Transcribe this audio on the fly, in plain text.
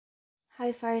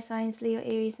Hi fire signs, Leo,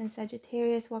 Aries, and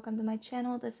Sagittarius. Welcome to my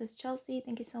channel. This is Chelsea.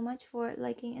 Thank you so much for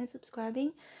liking and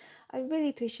subscribing. I really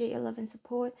appreciate your love and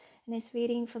support. In this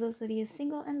reading, for those of you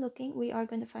single and looking, we are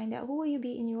going to find out who will you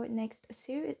be in your next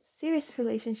serious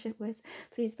relationship with.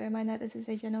 Please bear in mind that this is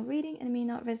a general reading and may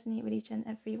not resonate with each and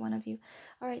every one of you.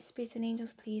 Alright, spirits and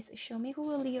angels, please show me who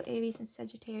will Leo, Aries, and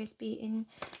Sagittarius be in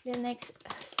their next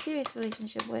serious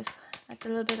relationship with. That's a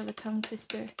little bit of a tongue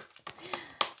twister.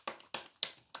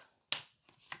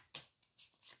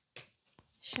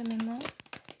 Show me more.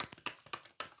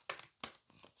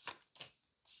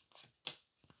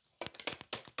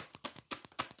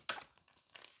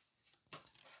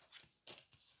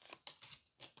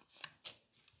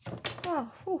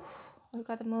 Oh, whew, we've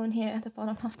got the moon here at the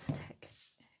bottom of the deck.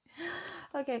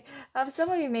 Okay, for some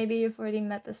of you, maybe you've already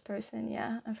met this person,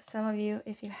 yeah. And for some of you,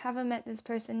 if you haven't met this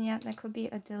person yet, there could be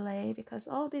a delay because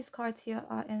all these cards here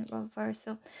are in reverse.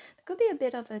 So there could be a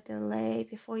bit of a delay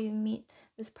before you meet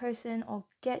this person or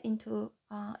get into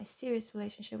a serious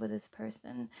relationship with this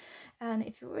person. And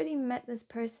if you already met this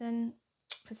person,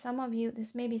 for some of you,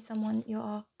 this may be someone you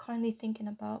are currently thinking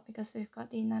about because we've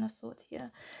got the Nine of Swords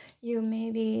here. You may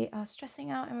be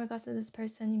stressing out in regards to this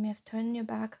person. You may have turned your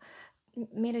back,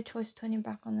 made a choice turning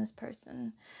back on this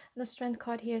person. The Strength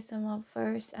card here is in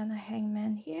reverse, and the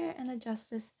Hangman here, and the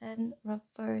Justice in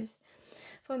reverse.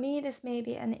 For me, this may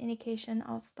be an indication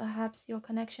of perhaps your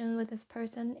connection with this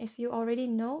person. If you already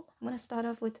know, I'm going to start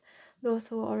off with those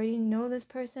who already know this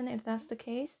person. If that's the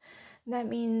case, that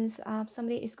means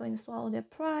somebody is going to swallow their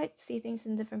pride, see things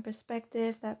in different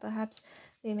perspective, that perhaps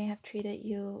they may have treated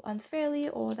you unfairly,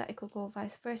 or that it could go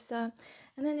vice versa,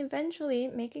 and then eventually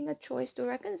making a choice to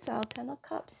reconcile. 10 of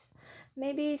Cups.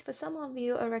 Maybe for some of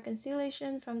you, a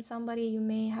reconciliation from somebody you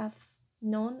may have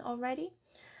known already,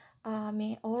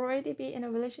 may already be in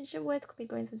a relationship with, could be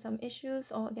going through some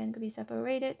issues, or again could be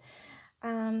separated.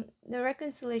 The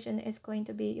reconciliation is going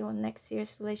to be your next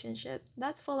serious relationship.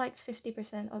 That's for like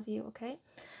 50% of you, okay?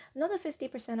 Another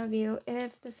 50% of you,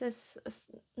 if this is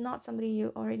not somebody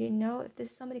you already know, if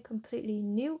this is somebody completely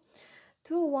new,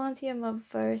 2 of Wands here in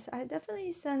reverse, I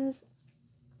definitely sense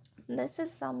this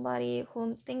is somebody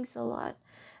who thinks a lot,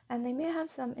 and they may have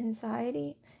some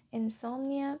anxiety,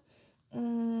 insomnia.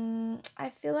 I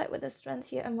feel like with the Strength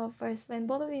here in reverse, when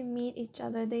both of you meet each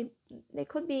other, they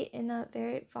could be in a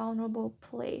very vulnerable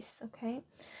place, okay?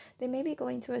 They may be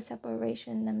going through a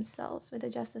separation themselves with the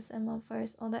Justice in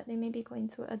reverse, or that they may be going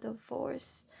through a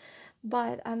divorce.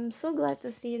 But I'm so glad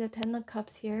to see the 10 of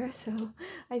Cups here. So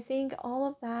I think all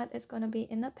of that is going to be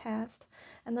in the past.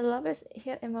 And the Lovers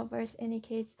here in reverse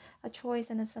indicates a choice,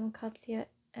 and the Seven of Cups here,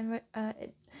 and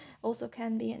it also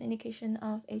can be an indication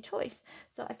of a choice.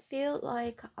 So I feel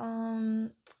like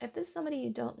if this is somebody you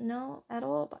don't know at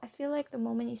all, but I feel like the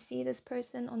moment you see this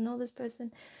person or know this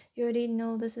person, you already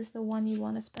know this is the one you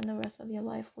want to spend the rest of your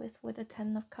life with the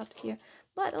 10 of Cups here.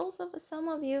 But also for some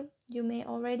of you, you may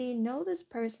already know this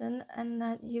person, and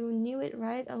that you knew it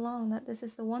right along, that this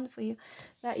is the one for you,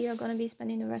 that you're going to be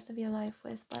spending the rest of your life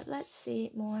with. But let's see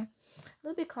more. A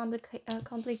little bit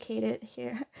complicated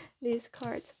here, these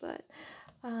cards, but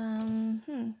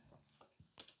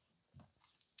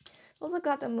also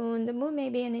got the Moon. The Moon may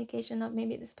be an indication of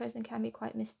maybe this person can be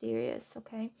quite mysterious,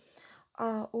 okay?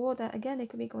 Or that again, they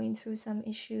could be going through some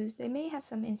issues. They may have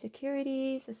some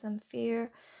insecurities or some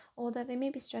fear, or that they may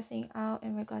be stressing out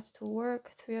in regards to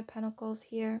work. 3 of Pentacles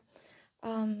here.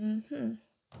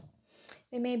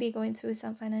 They may be going through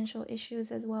some financial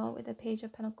issues as well with the Page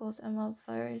of Pentacles and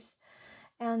reverse,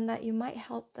 and that you might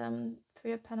help them.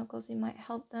 3 of Pentacles, you might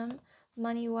help them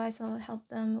money wise, or help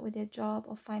them with their job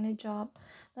or find a job.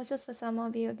 That's just for some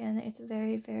of you. Again, it's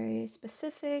very, very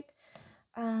specific.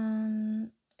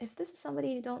 If this is somebody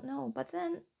you don't know, but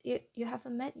then you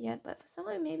haven't met yet, but for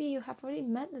somebody maybe you have already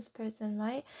met this person,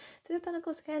 right? 3 of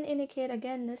Pentacles can indicate,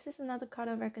 again, this is another card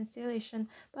of reconciliation.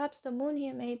 Perhaps the Moon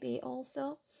here may be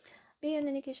also be an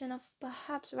indication of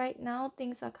perhaps right now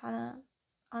things are kind of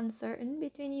uncertain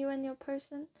between you and your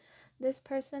person, this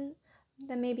person.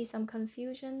 There may be some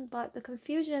confusion, but the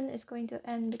confusion is going to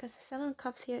end because the 7 of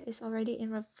Cups here is already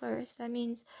in reverse. That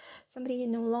means somebody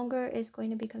no longer is going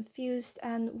to be confused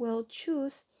and will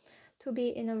choose to be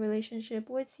in a relationship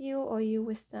with you, or you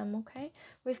with them, okay?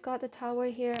 We've got the Tower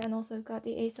here, and also we've got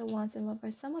the Ace of Wands in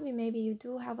reverse. Some of you, maybe you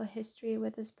do have a history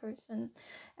with this person,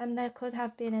 and that could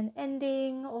have been an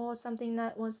ending or something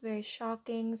that was very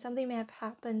shocking. Something may have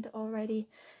happened already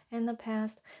in the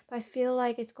past, but I feel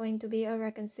like it's going to be a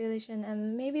reconciliation,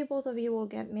 and maybe both of you will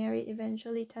get married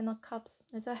eventually. 10 of Cups,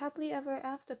 it's a happily ever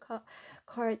after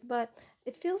card, but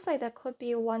it feels like that could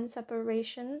be one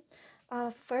separation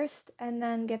first and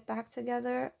then get back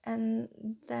together, and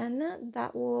then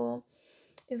that will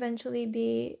eventually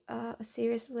be a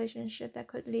serious relationship that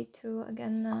could lead to,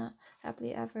 again,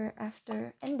 happily ever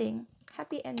after ending,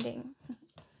 happy ending.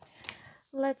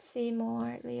 Let's see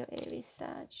more. Leo, Aries,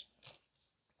 Sag.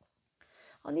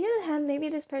 On the other hand, maybe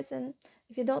this person,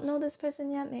 if you don't know this person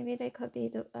yet, maybe they could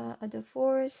be a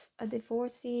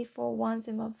divorcee for once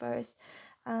in reverse.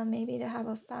 Maybe they have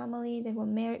a family, they were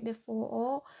married before,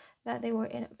 or that they were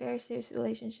in a very serious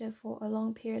relationship for a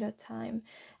long period of time.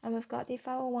 And we've got the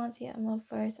Five of Wands here in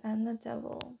reverse and the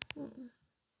Devil.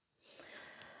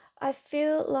 I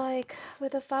feel like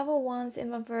with the Five of Wands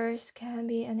in reverse can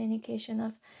be an indication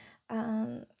of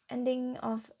ending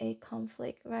of a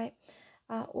conflict, right?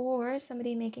 Or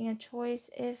somebody making a choice,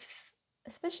 if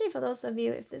especially for those of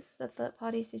you, if this is a third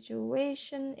party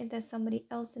situation, if there's somebody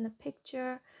else in the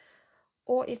picture,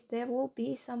 or if there will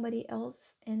be somebody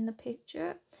else in the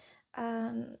picture,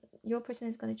 your person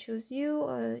is going to choose you,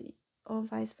 or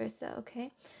vice versa,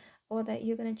 okay? Or that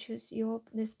you're going to choose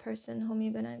this person whom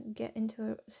you're going to get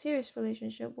into a serious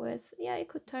relationship with. Yeah, it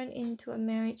could turn into a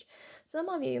marriage. Some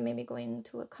of you may be going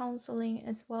into a counseling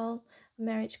as well,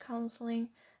 marriage counseling,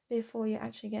 before you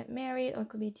actually get married, or it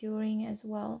could be during as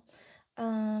well.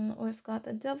 We've got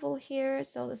the Devil here,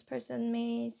 so this person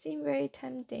may seem very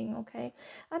tempting, okay?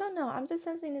 I don't know, I'm just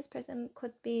sensing this person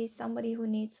could be somebody who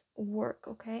needs work,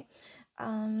 okay?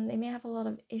 They may have a lot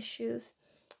of issues,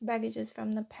 baggages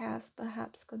from the past,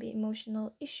 perhaps could be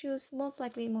emotional issues, most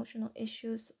likely emotional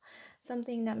issues,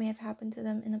 something that may have happened to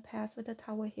them in the past with the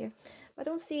Tower here. But I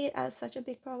don't see it as such a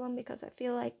big problem, because I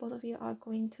feel like both of you are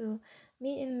going to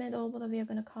meet in the middle, both of you are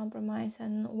going to compromise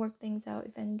and work things out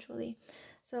eventually.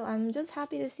 So I'm just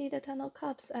happy to see the Ten of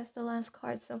Cups as the last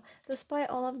card. So despite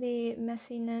all of the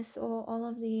messiness or all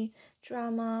of the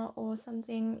drama or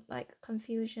something like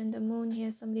confusion, the Moon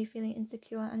here, somebody feeling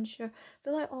insecure, unsure, I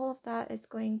feel like all of that is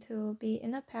going to be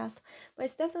in the past. But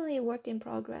it's definitely a work in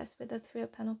progress with the Three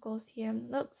of Pentacles here.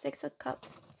 Look, Six of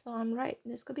Cups. So I'm right.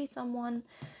 This could be someone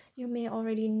you may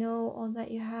already know, or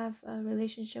that you have a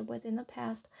relationship with in the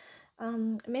past.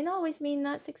 It may not always mean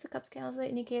that. Six of Cups can also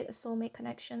indicate a soulmate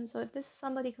connection. So if this is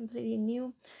somebody completely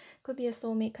new, could be a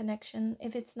soulmate connection.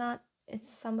 If it's not, it's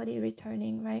somebody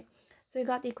returning, right? So you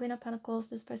got the Queen of Pentacles.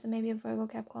 This person may be a Virgo,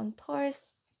 Capricorn, Taurus.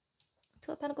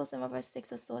 Two of Pentacles in reverse,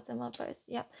 Six of Swords in reverse.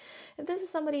 Yeah. If this is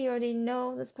somebody you already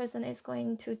know, this person is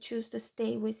going to choose to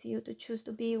stay with you, to choose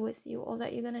to be with you, or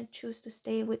that you're going to choose to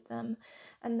stay with them,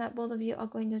 and that both of you are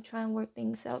going to try and work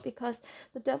things out, because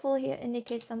the Devil here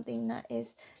indicates something that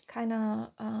is kind of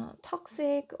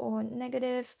toxic or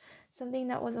negative, something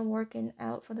that wasn't working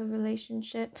out for the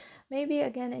relationship. Maybe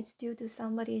again it's due to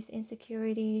somebody's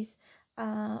insecurities,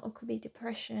 or could be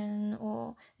depression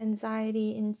or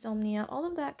anxiety, insomnia. All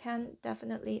of that can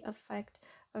definitely affect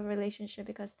a relationship,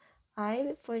 because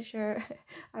I for sure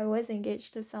I was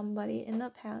engaged to somebody in the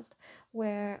past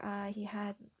where he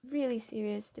had really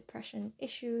serious depression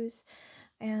issues,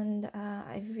 and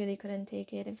I really couldn't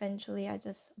take it. Eventually I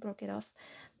just broke it off,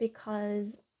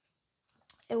 because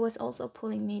it was also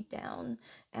pulling me down,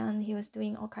 and he was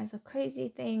doing all kinds of crazy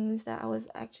things that I was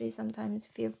actually sometimes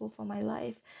fearful for my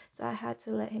life, so I had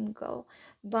to let him go.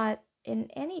 But in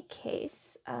any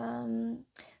case,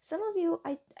 some of you,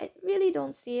 I really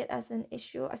don't see it as an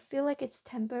issue. I feel like it's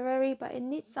temporary, but it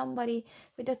needs somebody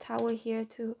with the Tower here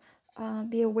to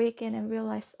be awakened and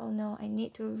realize, oh no, I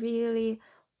need to really,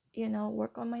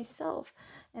 work on myself.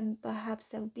 And perhaps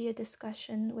there'll be a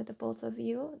discussion with the both of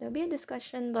you. There'll be a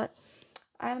discussion, but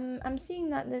I'm seeing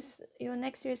that your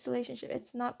next year's relationship,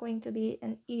 it's not going to be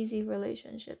an easy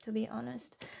relationship, to be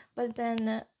honest. But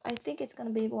then I think it's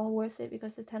going to be well worth it,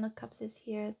 because the Ten of Cups is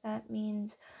here. That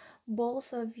means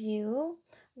both of you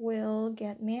will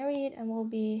get married and will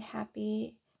be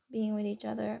happy being with each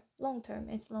other long term.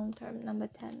 It's long term, number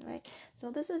 10, right?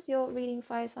 So this is your reading,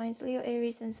 fire signs, Leo,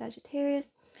 Aries, and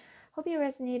Sagittarius. Hope you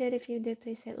resonated. If you did,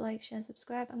 please hit like, share, and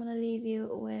subscribe. I'm going to leave you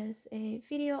with a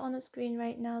video on the screen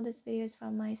right now. This video is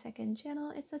from my second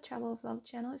channel. It's a travel vlog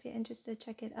channel. If you're interested,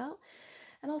 check it out.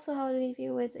 And also I'll leave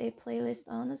you with a playlist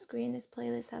on the screen. This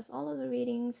playlist has all of the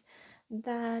readings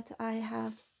that I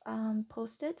have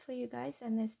posted for you guys,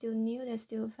 and they're still new, they're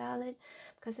still valid,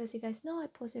 because as you guys know, I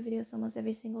post videos almost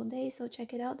every single day. So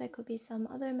check it out. There could be some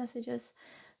other messages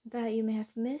that you may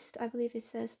have missed. I believe it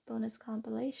says bonus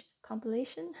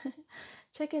compilation.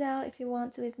 Check it out if you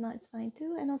want to. If not, it's fine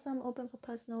too. And also I'm open for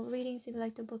personal readings. If you'd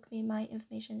like to book me, my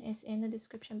information is in the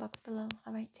description box below.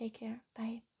 All right, take care.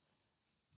 Bye.